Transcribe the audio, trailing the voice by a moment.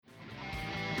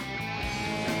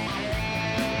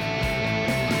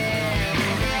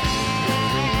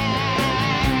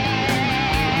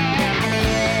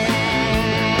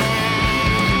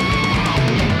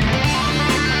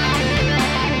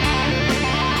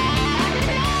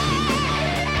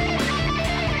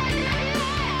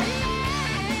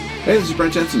Hey, this is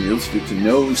Brent Jensen. You're listening to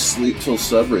No Sleep Till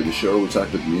Sudbury, the show where we talk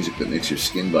about the music that makes your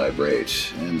skin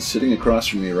vibrate. And sitting across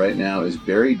from me right now is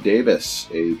Barry Davis,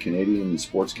 a Canadian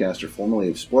sportscaster formerly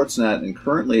of Sportsnet and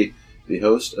currently the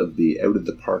host of the Out of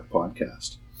the Park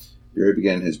podcast. Barry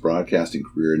began his broadcasting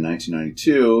career in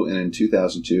 1992, and in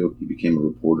 2002, he became a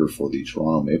reporter for the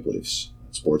Toronto Maple Leafs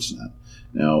at Sportsnet.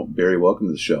 Now, Barry, welcome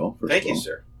to the show. Thank you,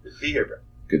 sir. Good to be here, Brent.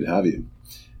 Good to have you.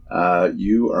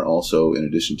 You are also, in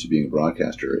addition to being a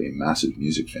broadcaster, a massive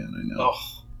music fan, I know.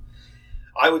 Oh,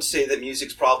 I would say that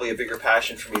music's probably a bigger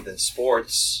passion for me than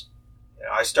sports. You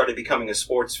know, I started becoming a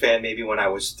sports fan maybe when I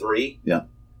was 3. Yeah.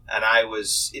 And I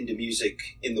was into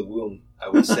music in the womb, I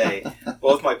would say.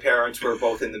 Both my parents were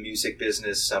both in the music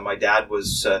business. My dad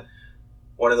was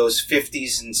one of those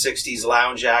 50s and 60s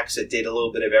lounge acts that did a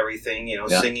little bit of everything,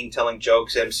 singing, telling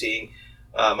jokes, emceeing.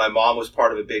 My mom was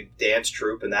part of a big dance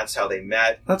troupe, and that's how they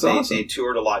met. That's awesome. They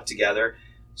toured a lot together.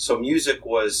 So music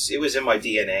was in my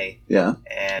DNA. Yeah.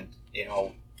 And,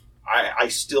 I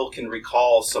still can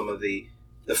recall some of the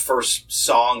first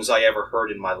songs I ever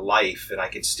heard in my life, and I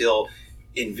can still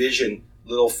envision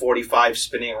little 45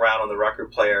 spinning around on the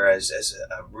record player as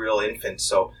a real infant.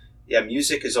 So, yeah,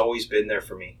 music has always been there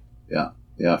for me.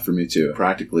 Yeah, for me too.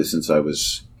 Practically since I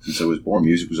was born,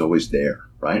 music was always there.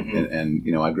 Right. Mm-hmm.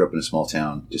 And I grew up in a small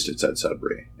town just outside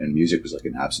Sudbury, and music was like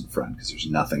an absent friend because there's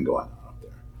nothing going on up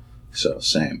there. So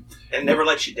same. And it never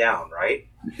lets you down, right?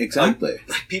 Exactly.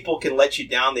 Like people can let you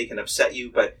down, they can upset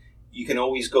you, but you can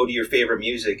always go to your favorite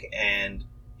music and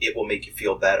it will make you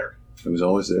feel better. It was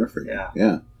always there for you.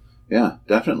 Yeah. Yeah,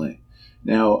 definitely.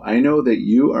 Now, I know that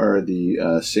you are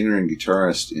the singer and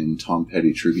guitarist in Tom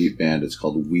Petty tribute band. It's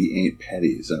called We Ain't Petty.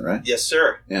 Is that right? Yes,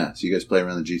 sir. Yeah. So you guys play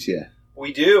around the GTA.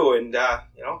 We do, and,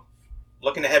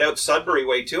 looking to head out Sudbury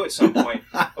way, too, at some point.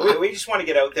 we just want to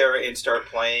get out there and start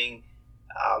playing.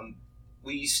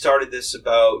 We started this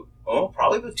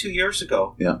probably about 2 years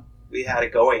ago. Yeah. We had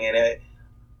it going, and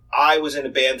I was in a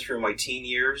band through my teen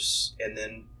years, and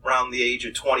then around the age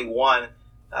of 21,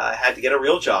 I had to get a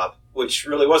real job, which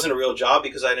really wasn't a real job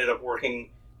because I ended up working,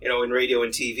 in radio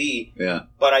and TV. Yeah.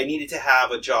 But I needed to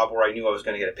have a job where I knew I was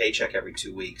going to get a paycheck every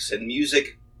 2 weeks, and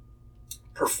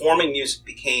performing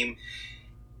music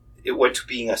it went to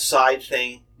being a side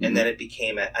thing, and then it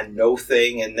became a no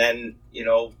thing, and then,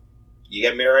 you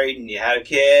get married and you had a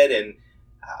kid, and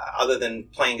other than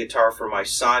playing guitar for my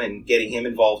son and getting him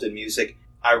involved in music,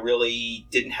 I really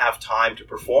didn't have time to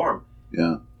perform.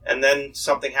 Yeah. And then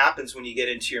something happens when you get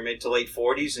into your mid to late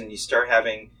 40s and you start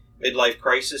having midlife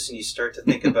crisis and you start to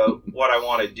think about what I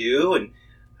want to do, and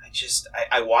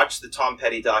I watched the Tom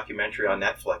Petty documentary on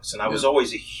Netflix, and I was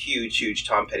always a huge, huge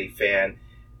Tom Petty fan.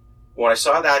 When I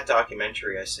saw that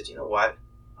documentary, I said, you know what?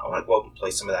 I want to go out and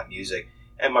play some of that music.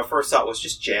 And my first thought was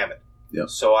just jam it. Yeah.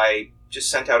 So I just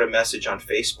sent out a message on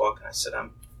Facebook, and I said,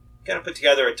 I'm going to put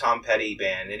together a Tom Petty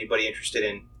band. Anybody interested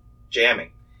in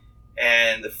jamming?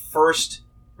 And the first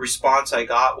response I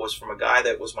got was from a guy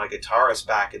that was my guitarist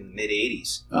back in the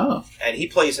mid-'80s. Oh. And he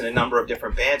plays in a number of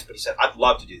different bands, but he said, I'd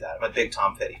love to do that. I'm a big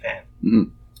Tom Petty fan. Mm-hmm.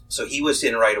 So he was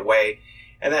in right away.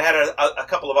 And then I had a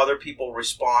couple of other people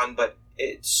respond, but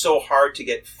it's so hard to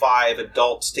get 5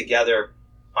 adults together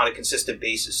on a consistent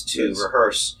basis to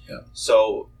rehearse. Yeah.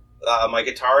 So my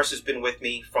guitarist has been with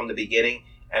me from the beginning,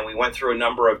 and we went through a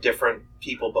number of different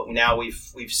people, but now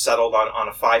we've settled on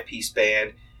a 5-piece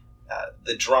band.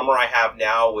 The drummer I have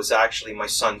now was actually my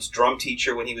son's drum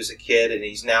teacher when he was a kid, and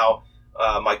he's now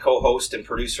my co-host and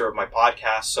producer of my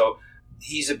podcast. So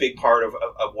he's a big part of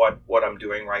what I'm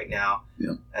doing right now.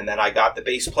 Yeah. And then I got the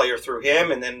bass player through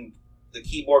him, and then the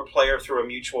keyboard player through a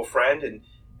mutual friend,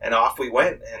 and off we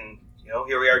went. And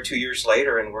here we are 2 years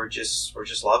later, and we're just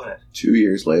loving it. 2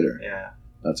 years later. Yeah.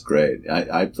 That's great.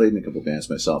 I played in a couple bands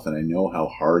myself, and I know how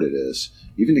hard it is,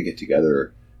 even to get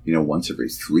together, once every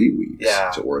 3 weeks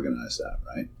to organize that,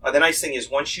 right? The nice thing is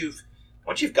once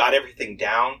you've got everything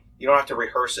down, you don't have to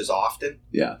rehearse as often.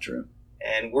 Yeah, true.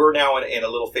 And we're now in a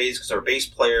little phase because our bass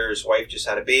player's wife just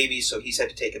had a baby, so he's had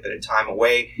to take a bit of time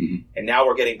away. Mm-hmm. And now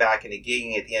we're getting back into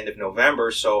gigging at the end of November,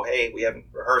 so hey, we haven't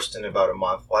rehearsed in about a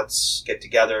month. Let's get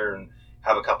together and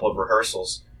have a couple of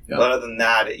rehearsals. Yeah. But other than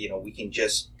that, we can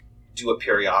just do it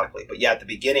periodically. But yeah, at the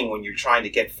beginning when you're trying to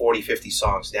get 40, 50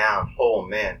 songs down, oh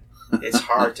man, it's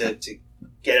hard to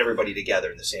get everybody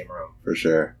together in the same room. For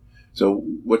sure. So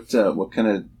what kind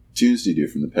of tunes do you do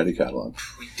from the Petty catalog?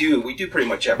 We do pretty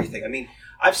much everything. I mean,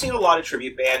 I've seen a lot of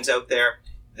tribute bands out there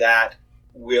that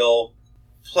will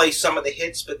play some of the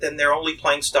hits, but then they're only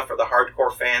playing stuff for the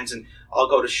hardcore fans, and I'll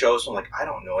go to shows and I'm like, I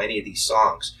don't know any of these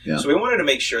songs. Yeah. So we wanted to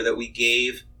make sure that we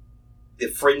gave the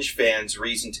fringe fans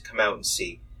reason to come out and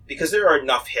see, because there are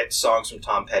enough hit songs from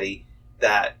Tom Petty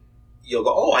that you'll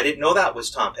go, oh, I didn't know that was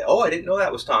Tom Petty. Oh, I didn't know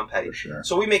that was Tom Petty. For sure.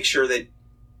 So we make sure that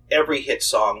every hit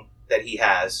song that he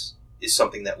has is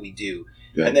something that we do.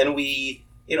 Good. And then we,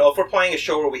 if we're playing a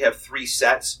show where we have 3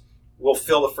 sets, we'll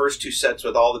fill the first 2 sets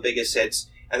with all the biggest hits.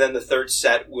 And then the third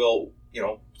set, we'll,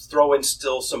 throw in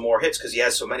still some more hits because he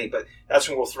has so many. But that's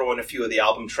when we'll throw in a few of the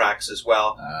album tracks as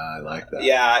well. I like that.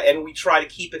 Yeah, and we try to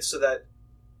keep it so that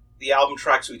the album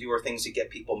tracks we do are things that get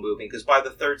people moving. Because by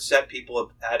the third set, people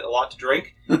have had a lot to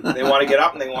drink. They want to get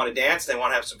up and they want to dance. They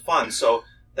want to have some fun. So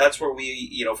that's where we,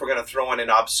 if we're going to throw in an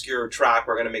obscure track,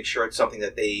 we're going to make sure it's something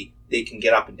that they can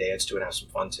get up and dance to and have some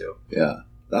fun to. Yeah,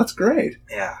 that's great.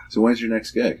 Yeah. So when's your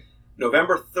next gig?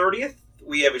 November 30th,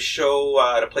 we have a show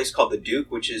at a place called The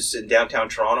Duke, which is in downtown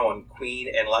Toronto on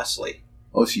Queen and Leslie.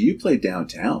 Oh, so you play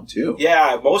downtown too?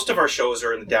 Yeah, most of our shows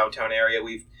are in the downtown area.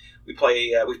 We've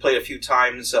played a few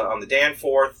times on the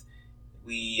Danforth.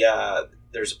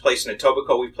 There's a place in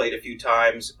Etobicoke we've played a few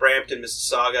times. Brampton,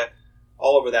 Mississauga,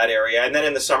 all over that area. And then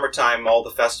in the summertime, all the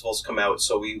festivals come out.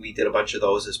 So we did a bunch of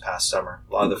those this past summer.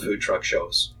 A lot of the food truck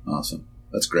shows. Awesome.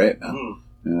 That's great, man.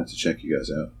 I have to check you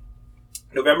guys out.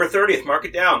 November 30th, mark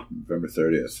it down. November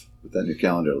 30th. Put that in your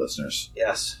calendar, listeners.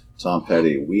 Yes. Tom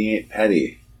Petty. We ain't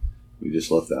petty. We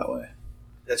just look that way.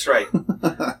 That's right.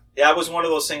 Yeah, it was one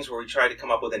of those things where we tried to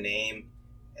come up with a name,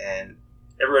 and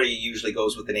everybody usually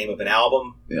goes with the name of an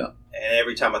album. Yeah. And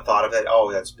every time I thought of it, oh,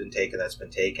 that's been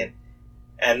taken.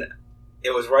 And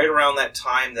it was right around that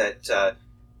time that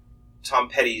Tom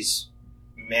Petty's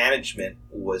management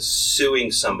was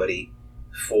suing somebody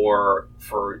for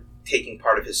taking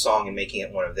part of his song and making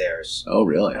it one of theirs. Oh,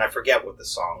 really? And I forget what the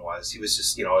song was. He was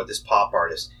just, this pop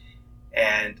artist.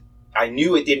 And I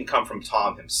knew it didn't come from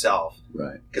Tom himself.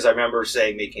 Right. Because I remember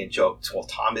making a joke, well,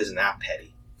 Tom isn't that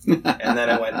petty. And then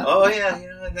I went, oh, yeah,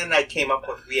 and then I came up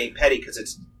with We Ain't Petty because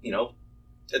it's,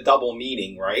 a double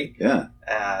meaning, right? Yeah.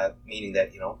 Meaning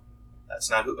that, that's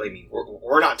not who,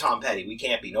 we're not Tom Petty. We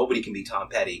can't be. Nobody can be Tom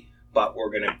Petty. But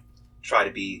we're going to try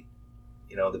to be,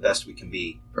 the best we can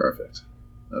be. Perfect.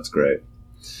 That's great.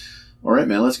 All right,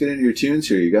 man, let's get into your tunes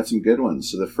here. You got some good ones.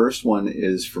 So the first one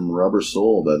is from Rubber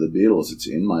Soul by the Beatles. It's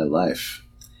In My Life.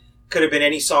 Could have been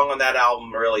any song on that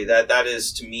album, really. That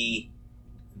is, to me,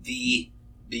 the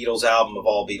Beatles album of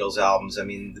all Beatles albums. I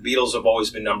mean, the Beatles have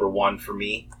always been number one for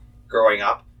me growing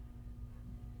up.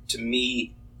 To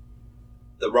me,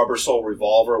 the Rubber Soul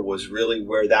Revolver was really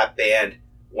where that band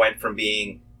went from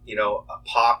being, a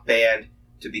pop band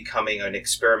to becoming an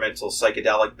experimental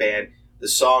psychedelic band. The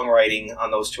songwriting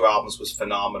on those 2 albums was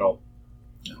phenomenal.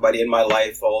 But In My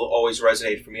Life always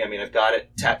resonated for me. I mean, I've got it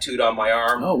tattooed on my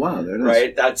arm. Oh, wow, there it is.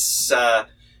 Right? That's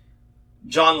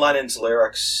John Lennon's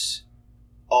lyrics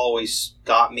always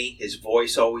got me. His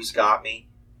voice always got me.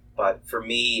 But for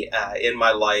me, In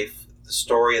My Life, the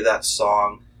story of that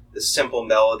song, the simple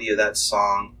melody of that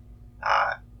song,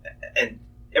 and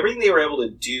everything they were able to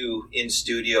do in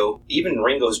studio, even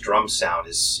Ringo's drum sound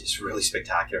is really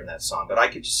spectacular in that song. But I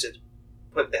could just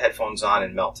put the headphones on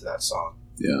and melt to that song.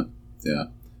 Yeah, yeah.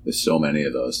 There's so many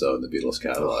of those, though, in the Beatles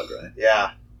catalog, right?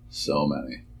 Yeah. So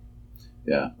many.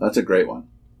 Yeah, that's a great one.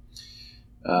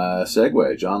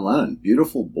 Segue, John Lennon,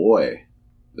 Beautiful Boy.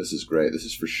 This is great. This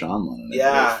is for Sean Lennon.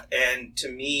 Yeah, and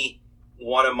to me,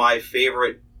 one of my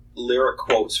favorite lyric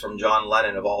quotes from John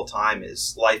Lennon of all time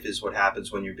is, "Life is what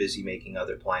happens when you're busy making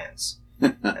other plans."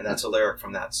 And that's a lyric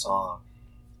from that song.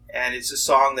 And it's a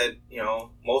song that,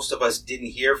 most of us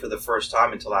didn't hear for the first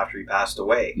time until after he passed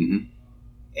away. Mm-hmm.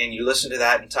 And you listen to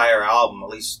that entire album, at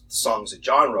least the songs that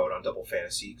John wrote on Double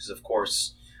Fantasy, because, of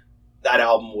course, that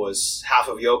album was half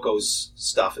of Yoko's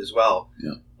stuff as well.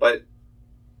 Yeah. But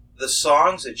the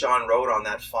songs that John wrote on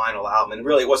that final album, and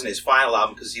really it wasn't his final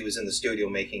album because he was in the studio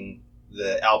making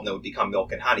the album that would become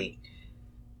Milk and Honey.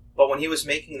 But when he was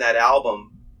making that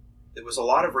album, there was a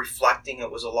lot of reflecting.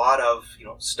 It was a lot of,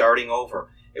 starting over.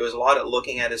 It was a lot of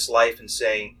looking at his life and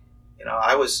saying,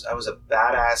 I was a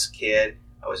badass kid.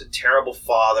 I was a terrible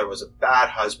father. I was a bad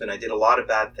husband. I did a lot of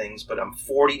bad things, but I'm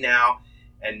 40 now,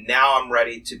 and now I'm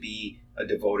ready to be a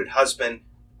devoted husband,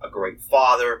 a great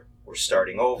father. We're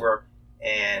starting over.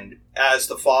 And as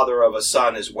the father of a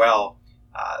son as well,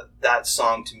 that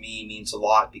song to me means a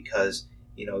lot because,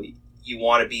 you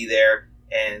want to be there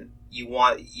and you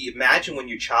imagine when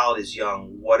your child is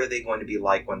young, what are they going to be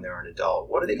like when they're an adult?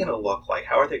 What are they going to look like?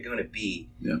 How are they going to be?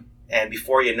 Yeah. And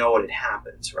before you know it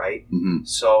happens, right? Mm-hmm.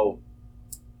 So,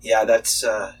 yeah, that's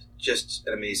just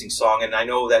an amazing song. And I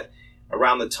know that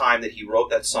around the time that he wrote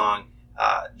that song,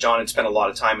 John had spent a lot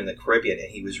of time in the Caribbean, and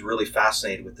he was really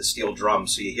fascinated with the steel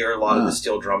drums. So you hear a lot of the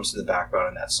steel drums in the background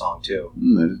in that song, too.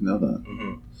 I didn't know that.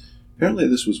 Mm-hmm. Apparently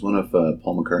this was one of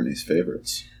Paul McCartney's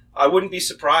favorites. I wouldn't be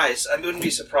surprised. And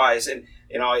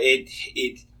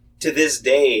it to this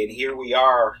day, and here we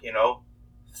are,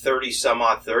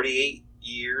 38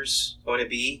 years going to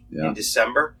be in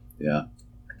December. Yeah.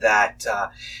 That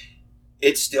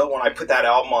it's still, when I put that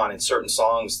album on, and certain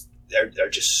songs, they're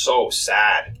just so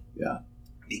sad. Yeah.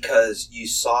 Because you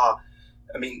saw,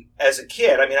 as a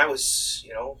kid, I was,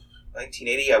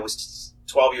 1980, I was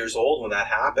 12 years old when that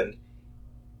happened.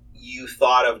 You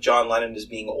thought of John Lennon as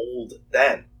being old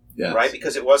then, right?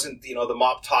 Because it wasn't, the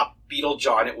mop top Beatle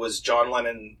John, it was John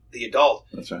Lennon, the adult.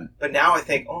 That's right. But now I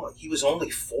think, he was only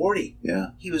 40.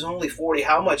 Yeah. He was only 40.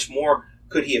 How much more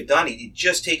could he have done? He'd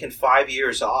just taken 5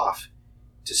 years off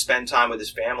to spend time with his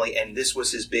family, and this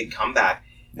was his big comeback.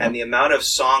 Yeah. And the amount of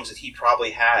songs that he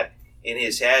probably had in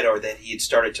his head, or that he had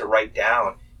started to write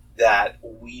down, that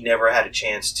we never had a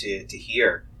chance to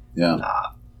hear. Yeah.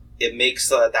 It makes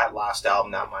that last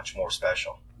album that much more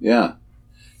special. Yeah.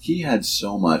 He had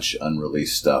so much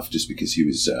unreleased stuff just because he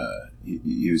was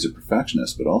he was a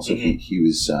perfectionist, but also he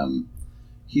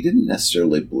didn't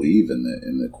necessarily believe in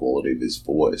the quality of his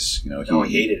voice. He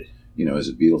hated it. As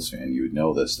a Beatles fan, you would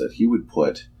know this, that he would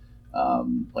put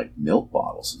like milk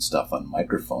bottles and stuff on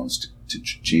microphones to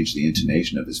change the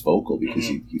intonation of his vocal because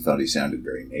he thought he sounded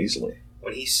very nasally.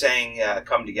 When he sang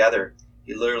 "Come Together,"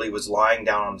 he literally was lying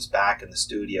down on his back in the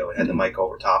studio and had the mic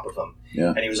over top of him. Yeah.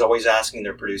 And he was always asking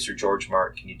their producer, George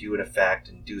Martin, can you do an effect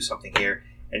and do something here?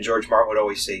 And George Martin would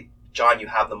always say, John, you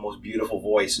have the most beautiful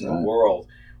voice in the world.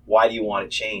 Why do you want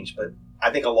to change? But I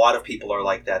think a lot of people are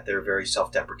like that. They're very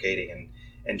self-deprecating,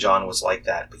 and John was like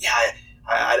that. But yeah,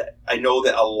 I know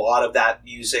that a lot of that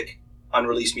music,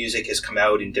 unreleased music, has come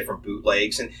out in different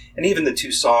bootlegs. And even the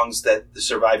two songs that the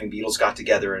surviving Beatles got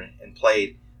together and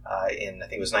played in, I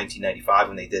think it was 1995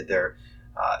 when they did their,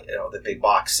 the big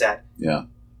box set. Yeah.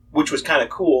 Which was kind of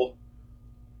cool.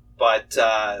 But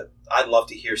I'd love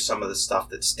to hear some of the stuff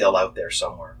that's still out there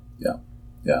somewhere. Yeah.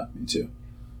 Yeah, me too.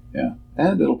 Yeah.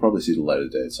 And it'll probably see the light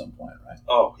of day at some point, right?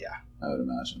 Oh, yeah. I would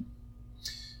imagine.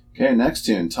 Okay, next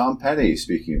tune, Tom Petty,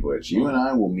 speaking of which, You and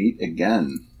I Will Meet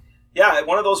Again. Yeah,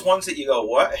 one of those ones that you go,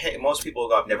 what? Hey, most people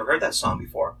go, I've never heard that song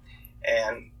before.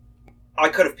 And I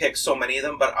could have picked so many of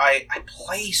them, but I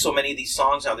play so many of these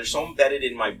songs now. They're so embedded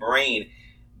in my brain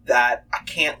that I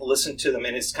can't listen to them,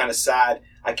 and it's kind of sad.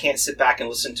 I can't sit back and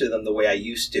listen to them the way I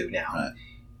used to now. Right.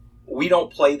 We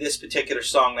don't play this particular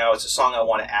song now. It's a song I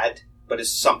want to add, but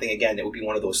it's something, again, that would be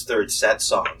one of those third set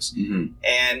songs. Mm-hmm.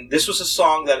 And this was a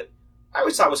song that I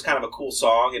always thought was kind of a cool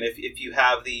song, and if you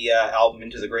have the album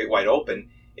Into the Great Wide Open,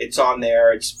 it's on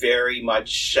there. It's very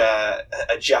much a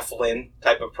Jeff Lynne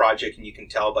type of project, and you can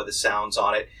tell by the sounds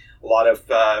on it. A lot of,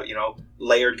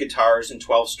 layered guitars and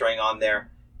 12-string on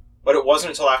there. But it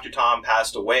wasn't until after Tom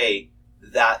passed away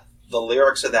that the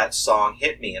lyrics of that song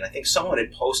hit me. And I think someone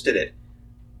had posted it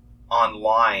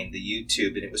online, the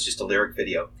YouTube, and it was just a lyric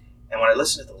video. And when I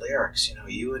listened to the lyrics,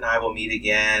 you and I will meet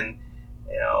again,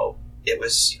 it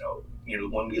was,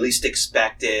 when we least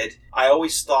expect it. I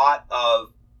always thought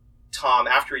of Tom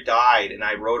after he died, and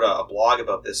I wrote a blog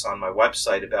about this on my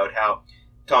website about how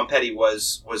Tom Petty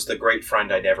was the great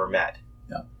friend I'd ever met.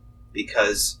 Yeah.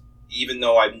 Because even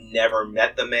though I've never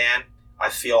met the man, I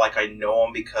feel like I know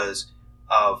him because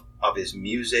of his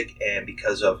music and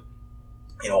because of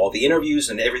all the interviews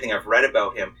and everything I've read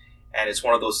about him. And it's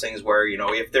one of those things where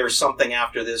if there's something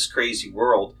after this crazy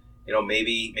world,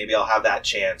 maybe I'll have that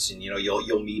chance, and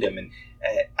you'll meet him. And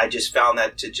I just found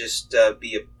that to just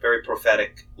be a very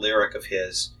prophetic lyric of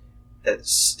his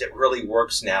that really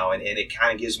works now, and it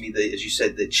kind of gives me as you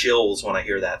said, the chills when I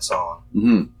hear that song.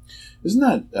 Mm-hmm. Isn't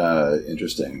that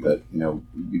interesting that,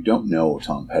 you don't know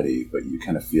Tom Petty, but you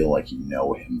kind of feel like you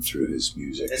know him through his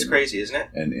music. It's crazy, isn't it?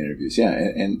 And interviews. Yeah.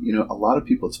 And a lot of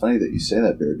people, it's funny that you say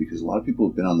that, Barry, because a lot of people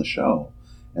have been on the show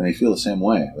and they feel the same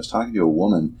way. I was talking to a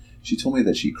woman. She told me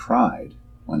that she cried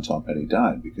when Tom Petty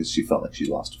died because she felt like she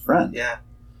lost a friend. Yeah.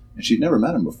 And she'd never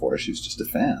met him before. She was just a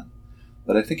fan.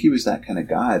 But I think he was that kind of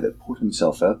guy that put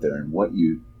himself out there, and what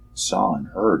you saw and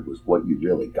heard was what you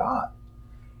really got.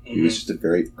 Mm-hmm. He was just a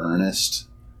very earnest,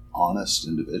 honest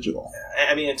individual.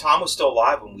 And Tom was still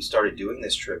alive when we started doing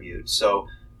this tribute. So,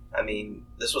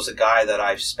 this was a guy that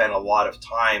I've spent a lot of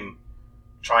time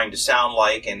trying to sound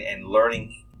like and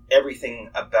learning everything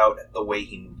about the way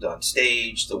he moved on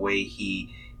stage, the way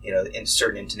he, in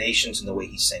certain intonations, and the way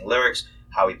he sang lyrics,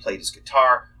 how he played his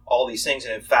guitar, all these things.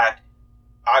 And in fact,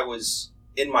 I was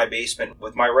in my basement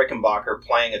with my Rickenbacker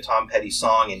playing a Tom Petty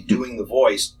song and doing the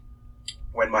voice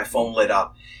when my phone lit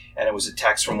up. And it was a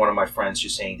text from one of my friends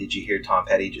just saying, did you hear Tom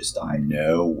Petty just died?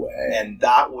 No way. And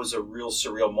that was a real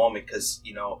surreal moment because,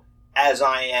 as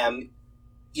I am,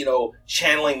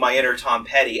 channeling my inner Tom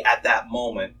Petty at that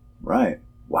moment, Right.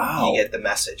 Wow. You get the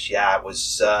message. Yeah, it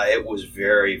was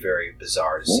very, very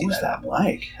bizarre to see that. What was that happen.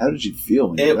 like? How did you feel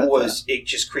when you read that? It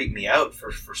just creeped me out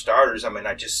for starters. I mean,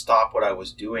 I just stopped what I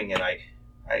was doing and I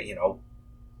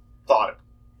thought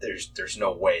there's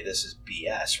no way this is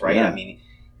BS, right? Yeah. I mean,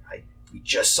 we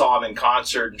just saw him in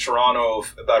concert in Toronto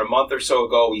about a month or so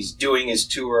ago. He's doing his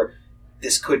tour.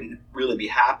 This couldn't really be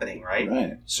happening, right?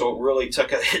 Right. So it really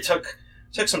took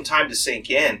some time to sink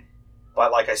in.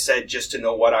 But like I said, just to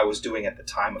know what I was doing at the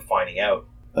time of finding out.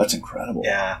 That's incredible.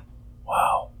 Yeah.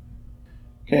 Wow.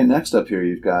 Okay, next up here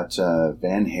you've got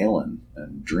Van Halen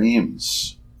and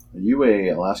Dreams.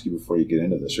 I'll ask you before you get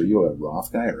into this, are you a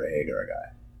Roth guy or a Hagar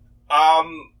guy?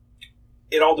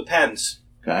 It all depends.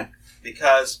 Okay.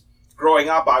 Because growing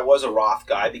up, I was a Roth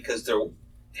guy because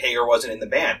Hagar wasn't in the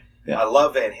band. Yeah. I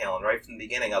love Van Halen right from the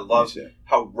beginning. I love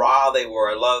how raw they were.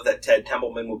 I love that Ted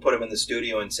Templeman would put them in the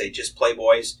studio and say, just play,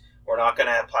 boys. We're not going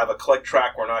to have a click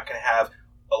track. We're not going to have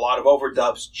a lot of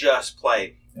overdubs. Just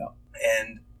play. Yeah.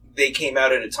 And they came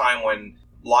out at a time when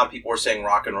a lot of people were saying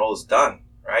rock and roll is done,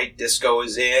 right? Disco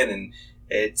is in and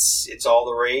it's all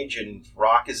the rage and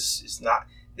rock is not.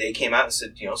 They came out and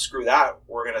said, screw that.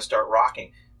 We're going to start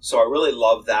rocking. So I really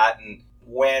love that. And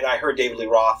when I heard David Lee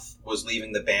Roth was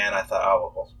leaving the band, I thought,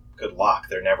 oh, well, good luck.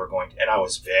 They're never going to. And I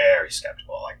was very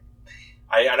skeptical.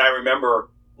 I remember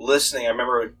listening. I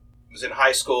remember I was in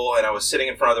high school and I was sitting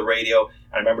in front of the radio.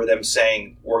 I remember them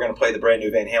saying, we're going to play the brand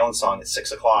new Van Halen song at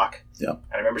 6 o'clock. Yeah.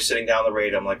 And I remember sitting down the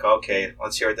radio. I'm like, okay,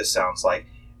 let's hear what this sounds like.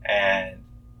 And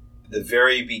the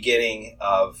very beginning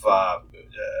of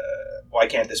Why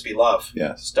Can't This Be Love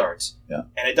starts. Yeah.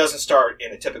 And it doesn't start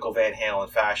in a typical Van Halen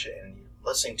fashion. And you're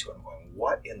listening to it and going,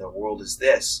 what in the world is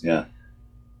this? Yeah.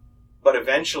 But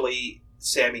eventually,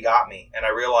 Sammy got me. And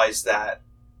I realized that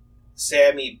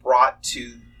Sammy brought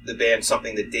to the band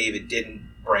something that David didn't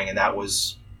bring, and that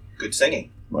was good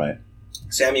singing. Right.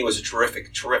 Sammy was a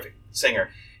terrific, terrific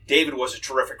singer. David was a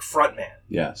terrific frontman.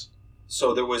 Yes.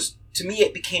 So there was, to me,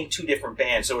 it became two different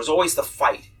bands. There was always the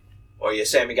fight. Or you're a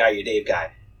Sammy guy, you're a Dave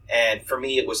guy. And for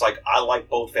me, it was like, I like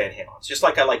both Van Halens. Just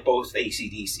like I like both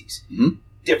AC/DCs. Mm-hmm.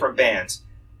 Different bands.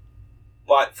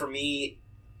 But for me,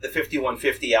 the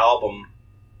 5150 album,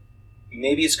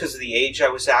 maybe it's because of the age I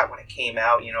was at when it came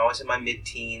out. I was in my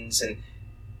mid-teens. And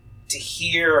to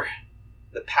hear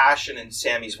the passion in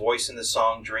Sammy's voice in the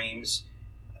song Dreams,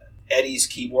 Eddie's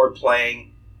keyboard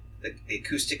playing, the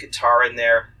acoustic guitar in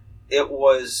there, it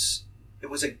was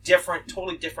a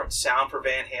totally different sound for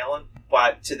Van Halen.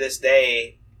 But to this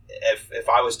day, if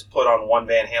I was to put on one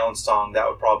Van Halen song, that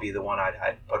would probably be the one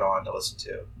I'd put on to listen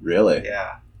to. Really?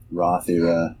 Yeah. Roth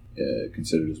era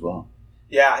considered as well.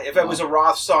 Yeah, if it was a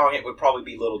Roth song, it would probably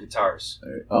be Little Guitars.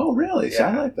 Oh, really? Yeah. So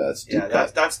I like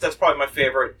that. That's probably my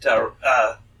favorite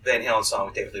Van Halen song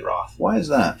with David Lee Roth. Why is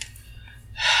that?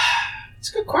 It's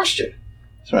a good question.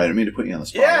 Sorry, I didn't mean to put you on the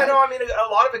spot. Yeah, no, I mean,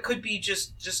 a lot of it could be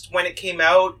just when it came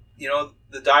out,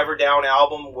 the Diver Down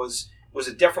album was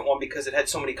a different one because it had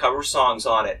so many cover songs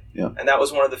on it. Yeah. And that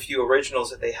was one of the few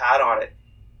originals that they had on it.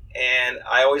 And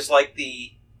I always liked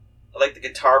the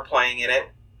guitar playing in it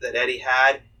that Eddie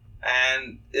had.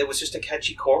 And it was just a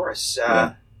catchy chorus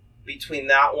between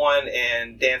that one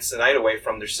and Dance the Night Away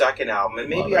from their second album. And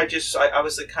maybe I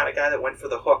was the kind of guy that went for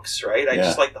the hooks, right? I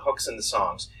just like the hooks in the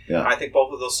songs. Yeah. And I think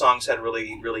both of those songs had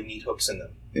really, really neat hooks in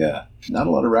them. Yeah. Not a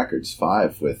lot of records.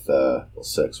 5 with,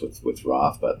 6 with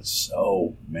Roth, but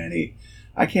so many.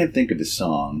 I can't think of a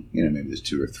song, maybe there's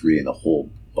 2 or 3 in the whole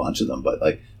bunch of them, but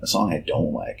like a song I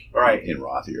don't like in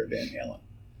Roth or Van Halen.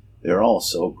 They're all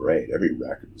so great. Every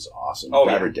record was awesome. Oh,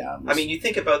 Diver Down was, you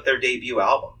think about their debut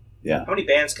album. Yeah. How many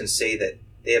bands can say that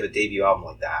they have a debut album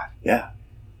like that? Yeah.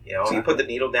 Exactly. You put the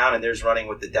needle down and there's Running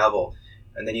with the Devil.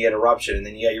 And then you get Eruption. And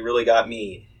then You Really Got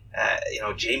Me.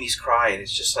 Jamie's Cry. And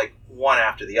it's just like one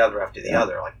after the other after the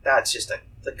other. Like that's just a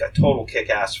total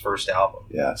kick-ass first album.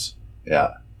 Yes.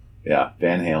 Yeah. Yeah.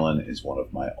 Van Halen is one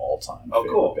of my all-time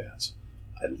favorite bands.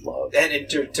 I love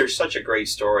it. And there's such a great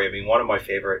story. I mean, one of my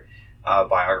favorite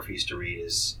biographies to read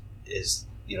is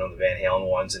the Van Halen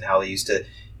ones and how they used to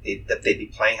they'd be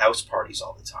playing house parties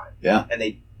all the time. Yeah. And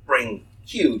they'd bring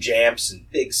huge amps and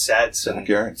big sets.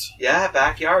 Backyards.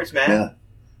 Backyards, man. Yeah.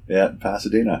 Yeah,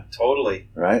 Pasadena. Totally.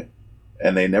 Right?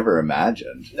 And they never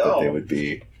imagined that they would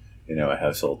be, a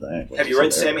household thing. Have you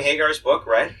read Sammy Hagar's book,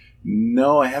 right?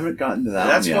 No, I haven't gotten to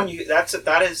that one yet.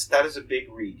 That is a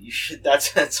big read. You should.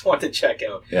 That's one to check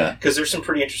out. Yeah. Because there's some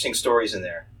pretty interesting stories in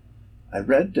there. I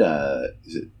read,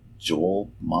 is it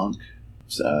Joel Monk?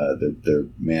 Their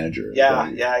manager.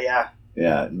 Yeah.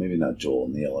 Yeah, maybe not Joel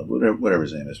Neal, whatever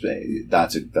his name is. But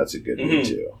that's a good read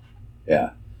too. Yeah,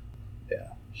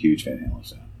 huge Van Halen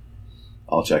fan.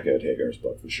 I'll check out Hagar's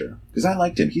book for sure. Because I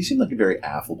liked him. He seemed like a very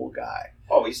affable guy.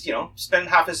 Oh, he's, spent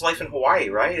half his life in Hawaii,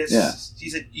 right?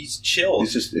 He's chill.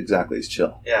 He's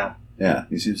chill. Yeah. Yeah,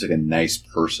 he seems like a nice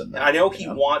person. And I know he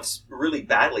wants really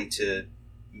badly to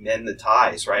mend the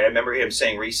ties, right? I remember him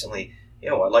saying recently,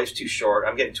 life's too short.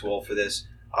 I'm getting too old for this.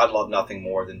 I'd love nothing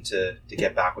more than to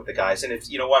get back with the guys. And if,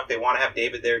 they want to have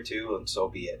David there too, and so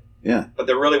be it. Yeah. But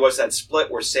there really was that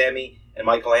split where Sammy and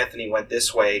Michael Anthony went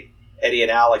this way, Eddie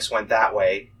and Alex went that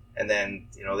way, and then,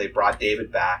 they brought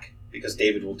David back because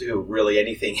David will do really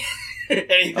anything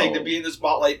to be in the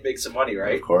spotlight and make some money,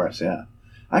 right? Of course, yeah.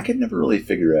 I could never really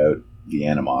figure out the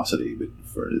animosity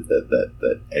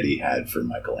that Eddie had for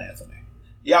Michael Anthony.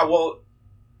 Yeah, well,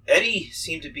 Eddie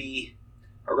seemed to be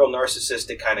a real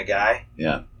narcissistic kind of guy.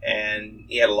 Yeah. And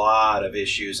he had a lot of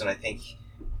issues, and I think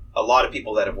a lot of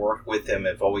people that have worked with him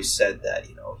have always said that,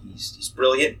 he's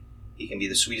brilliant. He can be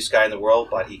the sweetest guy in the world,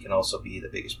 but he can also be the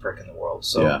biggest prick in the world.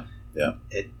 So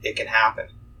it can happen.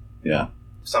 Yeah.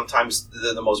 Sometimes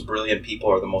the most brilliant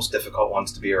people are the most difficult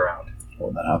ones to be around.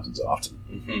 Well, that happens often.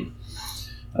 Mm-hmm.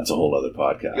 That's a whole other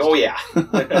podcast. Oh, yeah.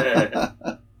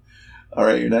 All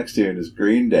right, your next tune is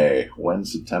Green Day, When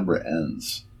September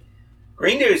Ends.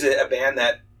 Green Day is a band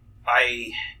that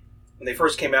when they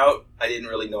first came out, I didn't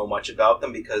really know much about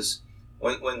them because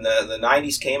when the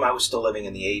 90s came, I was still living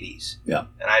in the 80s. Yeah.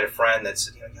 And I had a friend that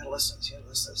said, you got to listen to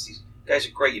this. These guys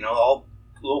are great, all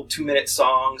little 2-minute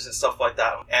songs and stuff like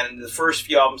that. And the first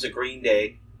few albums of Green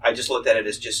Day, I just looked at it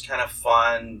as just kind of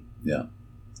fun,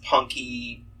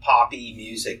 punky, poppy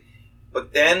music.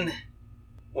 But then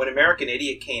when American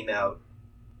Idiot came out,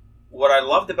 what I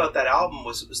loved about that album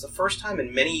was it was the first time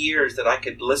in many years that I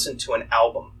could listen to an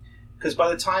album. Because by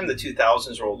the time the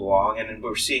 2000s rolled along, and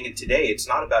we're seeing it today, it's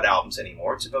not about albums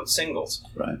anymore. It's about singles.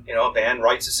 Right. A band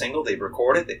writes a single, they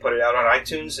record it, they put it out on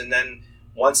iTunes, and then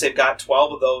once they've got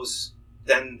 12 of those,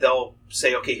 then they'll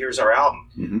say, okay, here's our album.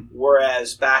 Mm-hmm.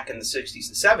 Whereas back in the 60s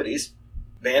and 70s,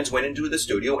 bands went into the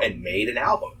studio and made an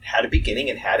album. It had a beginning,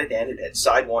 it had an end, it had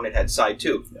side one, it had side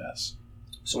two. Yes.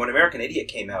 So when American Idiot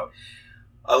came out,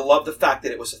 I love the fact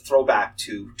that it was a throwback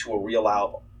to a real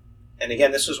album. And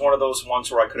again, this was one of those ones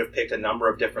where I could have picked a number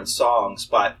of different songs,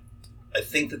 but I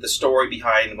think that the story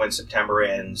behind When September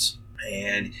Ends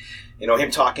and,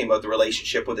 him talking about the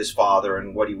relationship with his father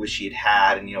and what he wished he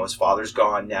had, and, his father's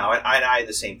gone now. And I had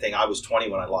the same thing. I was 20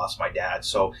 when I lost my dad.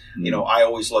 So, I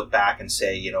always look back and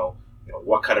say,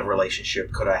 what kind of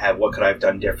relationship could I have? What could I have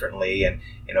done differently? And,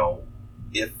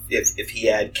 if he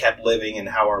had kept living and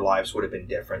how our lives would have been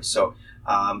different. So,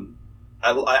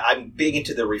 I'm big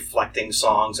into the reflecting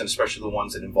songs, and especially the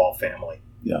ones that involve family.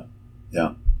 Yeah,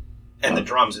 yeah. And the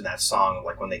drums in that song,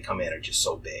 like when they come in, are just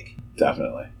so big.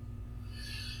 Definitely.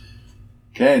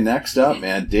 Okay, next up,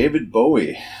 man, David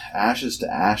Bowie, Ashes to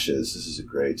Ashes. This is a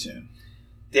great tune.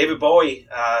 David Bowie,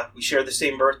 we share the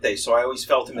same birthday, so I always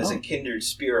felt him as a kindred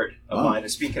spirit of mine.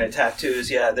 And speaking of tattoos,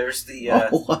 there's the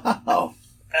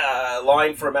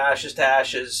line from Ashes to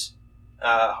Ashes.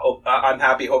 I'm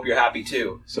happy. Hope you're happy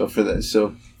too. So for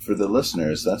the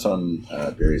listeners, that's on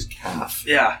Barry's calf.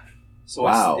 Yeah. So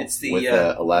wow. It's the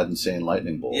with Aladdin Sane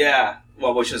Lightning Bolt. Yeah.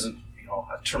 Well, which isn't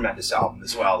a tremendous album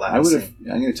as well. I'm going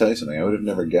to tell you something. I would have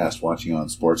never guessed watching on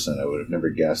Sportsnet. I would have never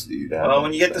guessed that you'd have. Well,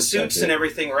 when you get the suits and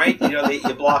everything, right?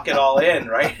 You block it all in,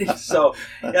 right? So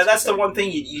that's the one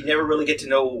thing you never really get to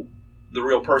know the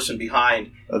real person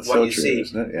behind that's what so you true, see.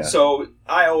 Isn't it? Yeah. So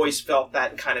I always felt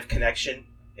that kind of connection.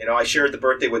 I shared the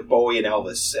birthday with Bowie and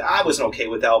Elvis. I wasn't okay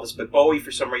with Elvis, but Bowie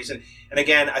for some reason. And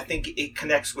again, I think it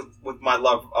connects with my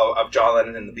love of John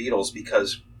Lennon and the Beatles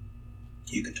because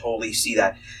you can totally see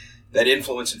that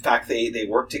influence. In fact, they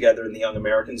worked together in the Young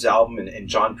Americans album, and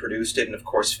John produced it. And of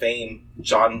course, Fame,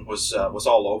 John was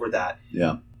all over that.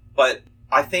 Yeah. But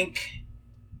I think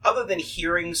other than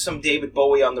hearing some David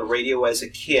Bowie on the radio as a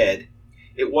kid,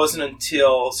 it wasn't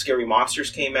until Scary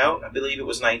Monsters came out. I believe it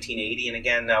was 1980. And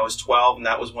again, I was 12, and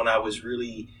that was when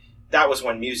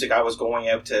music, I was going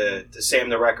out to Sam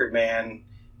the Record Man,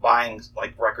 buying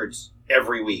like records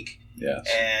every week. Yes.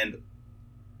 And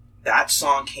that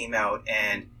song came out,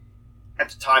 and at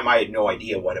the time I had no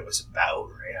idea what it was about,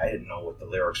 right? I didn't know what the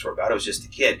lyrics were about. I was just a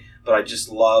kid. But I just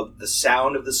loved the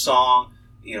sound of the song,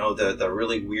 the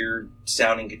really weird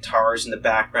sounding guitars in the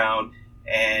background.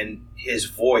 And his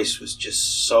voice was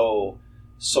just so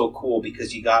cool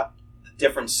because you got the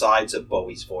different sides of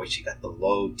Bowie's voice. You got the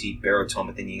low, deep baritone,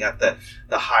 but then you got the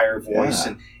higher voice.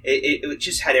 Yeah. And it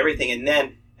just had everything. And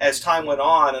then as time went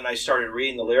on and I started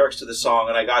reading the lyrics to the song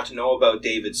and I got to know about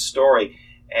David's story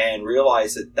and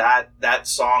realized that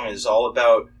song is all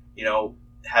about,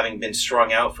 having been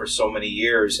strung out for so many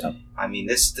years. Yeah. I mean,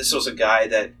 this was a guy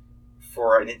that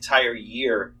for an entire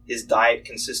year, his diet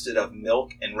consisted of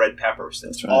milk and red peppers.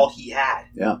 That's right. all he had.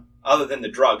 Yeah. Other than the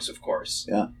drugs, of course.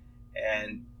 Yeah.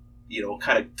 And,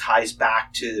 kind of ties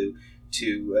back to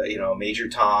Major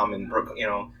Tom and,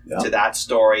 to that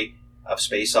story of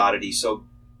Space Oddity. So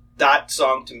that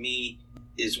song to me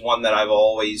is one that I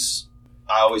always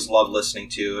love listening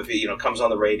to. If it comes on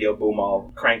the radio, boom,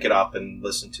 I'll crank it up and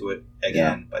listen to it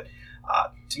again. Yeah. But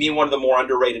to me, one of the more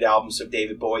underrated albums of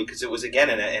David Bowie, because it was again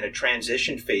in a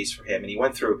transition phase for him, and he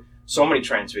went through so many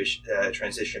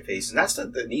transition phases. And that's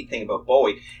the neat thing about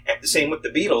Bowie. And the same with the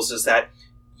Beatles is that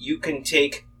you can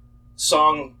take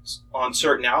songs on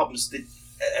certain albums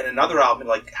and another album,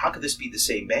 like, how could this be the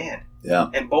same band? Yeah.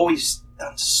 And Bowie's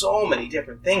done so many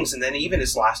different things. And then even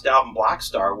his last album, Black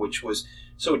Star, which was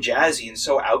so jazzy and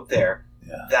so out there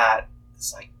that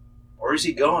it's like, where is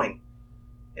he going?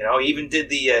 He even did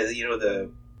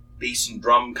the bass and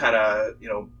drum kind of,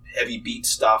 heavy beat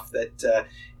stuff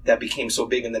that became so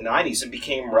big in the 90s and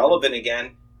became relevant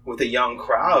again with a young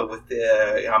crowd with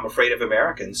the I'm Afraid of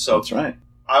Americans. So that's right.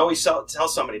 I always tell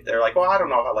somebody, if they're like, well, I don't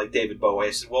know if I like David Bowie.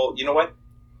 I said, well, you know what?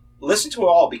 Listen to it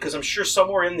all, because I'm sure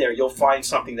somewhere in there you'll find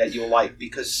something that you'll like,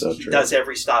 because he does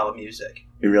every style of music.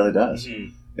 He really does.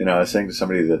 Mm-hmm. I was saying to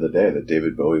somebody the other day that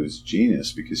David Bowie was a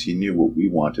genius because he knew what we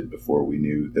wanted before we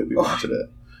knew that we wanted it,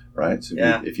 right? So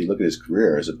if you look at his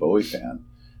career as a Bowie fan,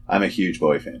 I'm a huge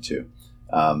Bowie fan too.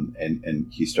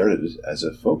 And he started as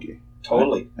a folkie.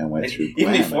 Totally. Right? And went through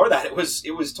Even glam. before that, it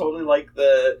was totally like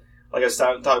I was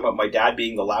talking about my dad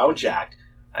being the lounge act.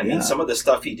 I mean, some of the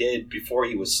stuff he did before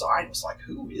he was signed was like,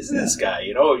 who is this guy?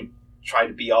 He tried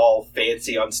to be all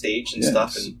fancy on stage and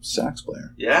stuff. And sax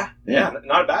player. Yeah,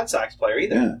 not a bad sax player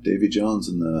either. Yeah, Davy Jones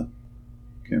in the,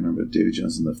 can't remember, Davy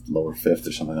Jones in the lower fifth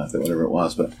or something like that, whatever it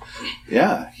was. But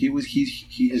yeah,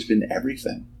 he has been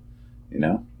everything.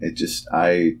 It just,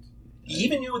 he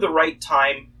even knew the right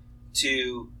time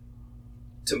to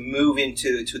move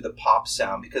into the pop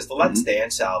sound, because the Let's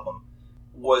Dance album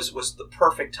was the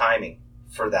perfect timing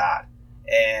for that.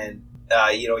 And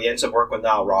he ends up working with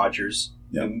Nile Rodgers,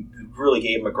 who really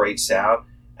gave him a great sound.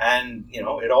 And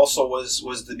it also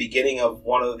was the beginning of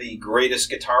one of the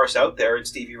greatest guitarists out there in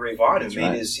Stevie Ray Vaughan, who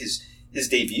made his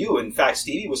debut. In fact,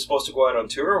 Stevie was supposed to go out on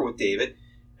tour with David,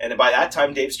 and by that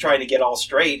time Dave's trying to get all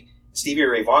straight. Stevie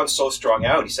Ray Vaughan's so strung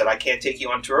out, he said, I can't take you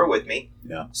on tour with me.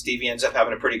 Yeah. Stevie ends up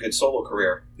having a pretty good solo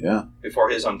career before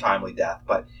his untimely death.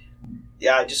 But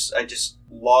yeah, I just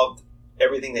loved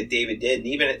everything that David did. And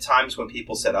even at times when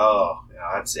people said,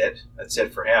 that's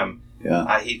it for him,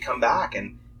 he'd come back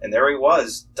and there he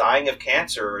was, dying of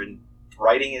cancer and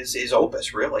writing his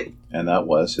opus, really. And that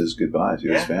was his goodbye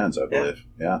to his fans, I believe.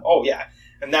 Yeah. Oh, yeah.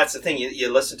 And that's the thing,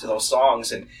 you listen to those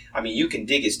songs, and I mean, you can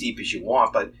dig as deep as you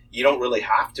want, but you don't really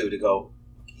have to go,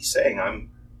 he's saying,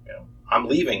 I'm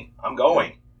leaving, I'm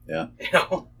going. Yeah.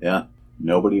 Yeah.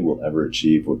 Nobody will ever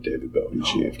achieve what David Bowie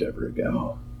achieved ever again.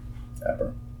 No.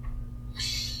 Ever.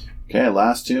 Okay,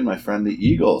 last tune, my friend, the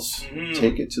Eagles.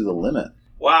 Take It to the Limit.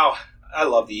 Wow, I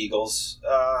love the Eagles.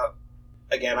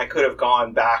 Again, I could have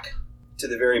gone back to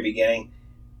the very beginning.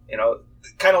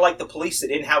 Kind of like the Police, they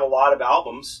didn't have a lot of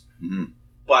albums. Mm-hmm.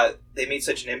 But they made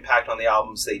such an impact on the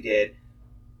albums they did.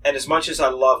 And as much as I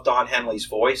love Don Henley's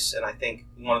voice, and I think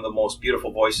one of the most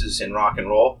beautiful voices in rock and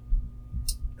roll,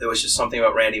 there was just something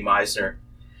about Randy Meisner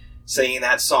singing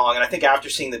that song. And I think after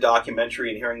seeing the documentary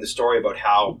and hearing the story about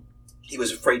how he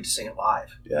was afraid to sing it live.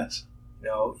 Yes.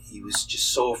 He was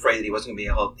just so afraid that he wasn't going to be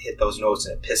able to hit those notes,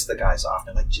 and it pissed the guys off.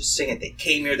 And they're like, just sing it. They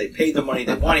came here, they paid the money,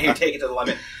 they want to hear Take It to the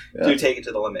Limit. Do Take It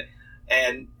to the Limit.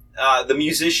 And the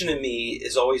musician in me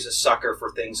is always a sucker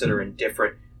for things that are in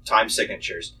different time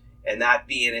signatures, and that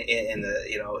being in the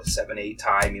 7/8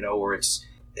 time, where it's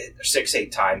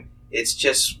 6/8 time, it's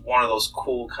just one of those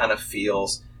cool kind of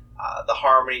feels. The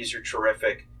harmonies are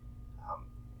terrific.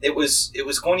 It was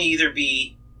going to either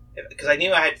be, because I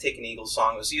knew I had to take an Eagles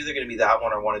song. It was either going to be that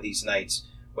one or One of These Nights,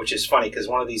 which is funny because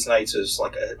One of These Nights is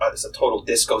like it's a total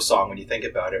disco song when you think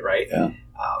about it, right? Yeah.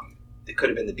 It could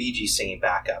have been the Bee Gees singing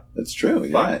backup. That's true,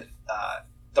 yeah. But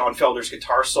Don Felder's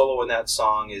guitar solo in that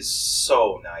song is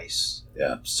so nice.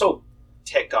 Yeah. So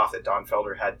ticked off that Don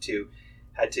Felder had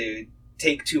to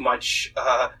take too much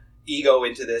ego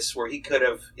into this, where he could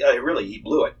have he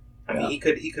blew it. I mean, he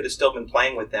could have still been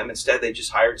playing with them. Instead, they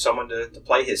just hired someone to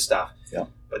play his stuff. Yeah.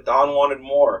 But Don wanted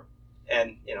more,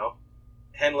 and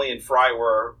Henley and Fry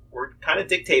were kind of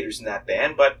dictators in that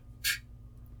band, but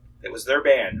it was their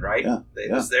band, right? Yeah.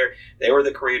 They were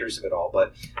the creators of it all.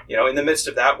 But in the midst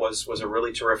of that was a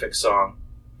really terrific song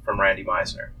from Randy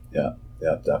Meisner. Yeah,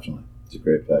 definitely. It's a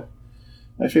great pick.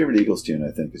 My favorite Eagles tune,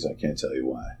 I think, is I Can't Tell You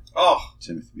Why. Oh,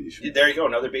 Timothy B. Schmidt. There you go,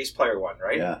 another bass player one,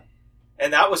 right? Yeah.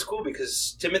 And that was cool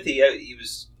because Timothy, he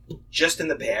was just in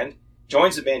the band,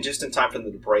 joins the band just in time for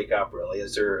them to break up, really,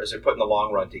 as they're putting the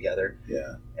long run together.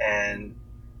 Yeah. And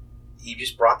he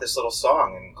just brought this little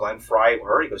song, and Glenn Frey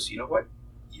heard it. He goes, you know what?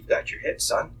 You've got your hit,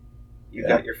 son. You've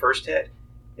got your first hit.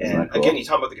 And cool? Again, you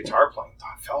talk about the guitar playing.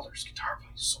 Don Felder's guitar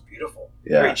playing is so beautiful.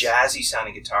 Yeah. Very jazzy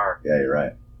sounding guitar. Yeah, you're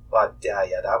right. But yeah,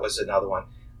 that was another one.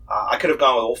 I could have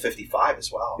gone with Old 55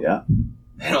 as well. Yeah.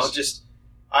 You know, just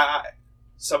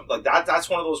something like that. That's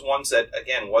one of those ones that,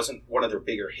 again, wasn't one of their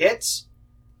bigger hits,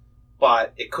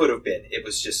 but it could have been. It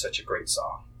was just such a great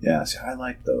song. Yeah, see, I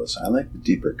like those. I like the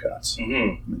deeper cuts.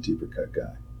 Mm-hmm. I'm a deeper cut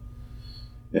guy.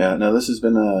 Yeah, no, this has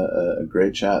been a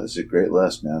great chat. This is a great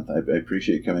list, man. I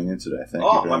appreciate you coming in today. Thank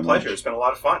you very much. Oh, my pleasure. It's been a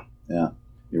lot of fun. Yeah,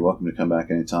 you're welcome to come back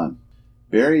anytime.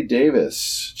 Barry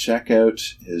Davis, check out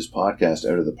his podcast,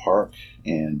 Out of the Park,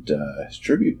 and his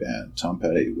tribute band, Tom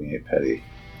Petty, We Ain't Petty.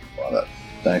 Love it.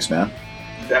 Thanks, man.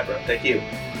 You bet, bro. Thank you.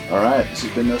 All right, this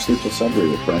has been No Sleep Till Sudbury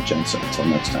with Brent Jensen. Until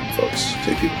next time, folks,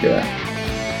 take good care.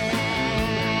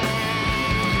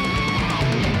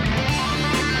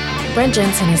 Brent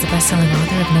Jensen is the best-selling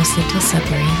author of No Sleep Till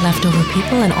Sudbury, Leftover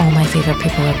People, and All My Favorite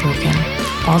People Are Broken.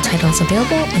 All titles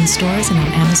available in stores and on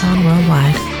Amazon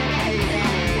worldwide.